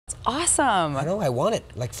awesome. I know, I want it,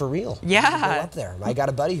 like for real. Yeah. I go up there. I got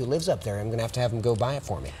a buddy who lives up there. I'm going to have him go buy it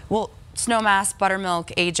for me. Well, Snowmass,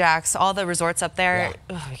 Buttermilk, Ajax, all the resorts up there,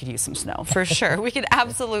 Yeah. we could use some snow for sure. We could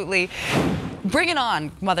absolutely bring it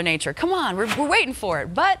on, Mother Nature. Come on, we're waiting for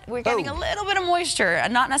it. But we're getting a little bit of moisture,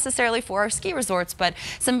 not necessarily for our ski resorts, but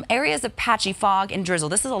some areas of patchy fog and drizzle.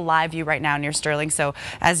 This is a live view right now near Sterling, so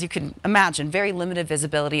as you can imagine, very limited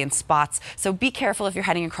visibility in spots. So be careful if you're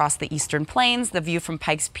heading across the eastern plains. The view from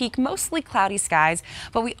Pikes Peak, mostly cloudy skies,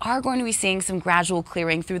 but we are going to be seeing some gradual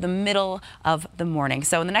clearing through the middle of the morning.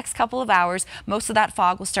 So in the next couple of hours, most of that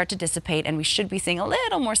fog will start to dissipate, and we should be seeing a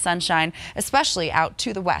little more sunshine, especially out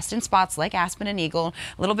to the west in spots like Aspen and Eagle.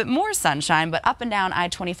 A little bit more sunshine, but up and down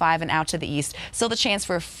I-25 and out to the east, still the chance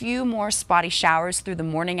for a few more spotty showers through the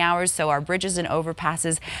morning hours. So our bridges and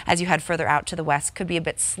overpasses as you head further out to the west could be a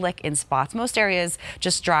bit slick in spots. Most areas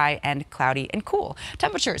just dry and cloudy and cool.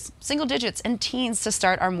 Temperatures single digits and teens to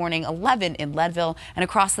start our morning. 11 in Leadville, and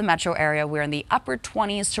across the metro area we're in the upper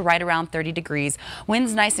 20s to right around 30 degrees.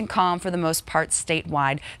 Winds nice and calm for the most part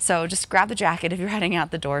statewide, so just grab the jacket if you're heading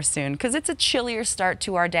out the door soon, because it's a chillier start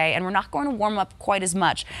to our day and we're not going to warm up quite as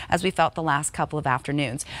much as we felt the last couple of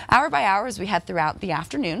afternoons. Hour by hour as we head throughout the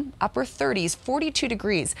afternoon, upper 30s, 42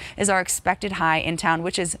 degrees is our expected high in town,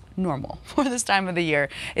 which is normal for this time of the year.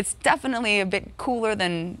 It's definitely a bit cooler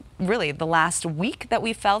than really the last week that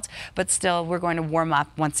we felt, but still we're going to warm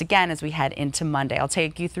up once again as we head into Monday. I'll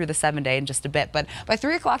take you through the 7-day in just a bit, but by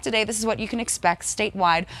 3 o'clock today, this is what you can expect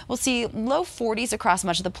statewide. We'll see low 40s across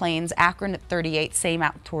much of the plains, Akron at 38, same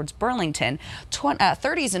out towards Burlington,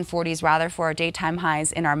 30s and 40s rather for our daytime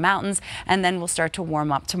highs in our mountains, and then we'll start to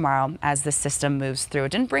warm up tomorrow as the system moves through.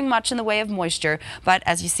 It didn't bring much in the way of moisture, but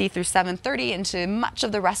as you see through 7:30 into much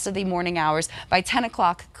of the rest of the morning hours, by 10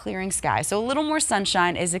 o'clock clearing sky. So a little more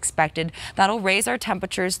sunshine is expected. That'll raise our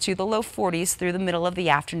temperatures to the low 40s through the middle of the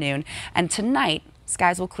afternoon, and tonight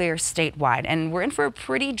skies will clear statewide, and we're in for a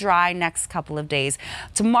pretty dry next couple of days.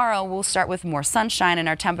 Tomorrow we'll start with more sunshine, and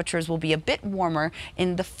our temperatures will be a bit warmer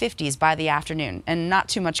in the 50s by the afternoon, and not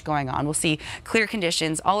too much going on. We'll see clear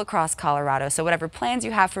conditions all across Colorado, so whatever plans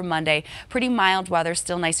you have for Monday, pretty mild weather,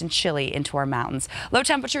 still nice and chilly into our mountains. Low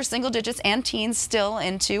temperatures, single digits and teens still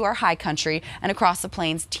into our high country, and across the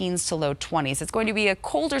plains, teens to low 20s. It's going to be a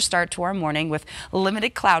colder start to our morning with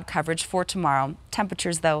limited cloud coverage for tomorrow.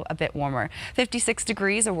 Temperatures, though, a bit warmer. 56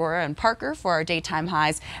 degrees Aurora and Parker for our daytime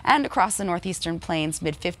highs, and across the northeastern plains,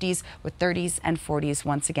 mid-50s with 30s and 40s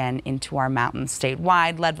once again into our mountains.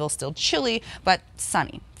 Statewide, Leadville still chilly, but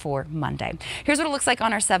sunny for Monday. Here's what it looks like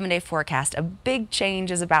on our 7-day forecast. A big change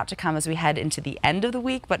is about to come as we head into the end of the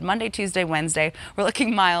week, but Monday, Tuesday, Wednesday, we're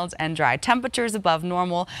looking mild and dry. Temperatures above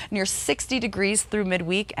normal, near 60 degrees through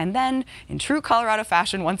midweek, and then in true Colorado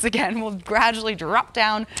fashion, once again, we'll gradually drop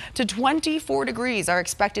down to 24 degrees, our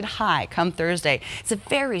expected high come Thursday. It's a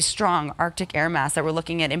very strong Arctic air mass that we're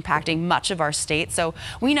looking at impacting much of our state, so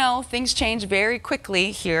we know things change very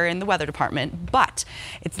quickly here in the weather department, but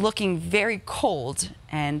it's looking very cold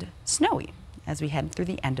and snowy as we head through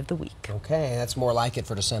the end of the week. Okay, that's more like it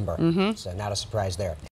for December. So not a surprise there.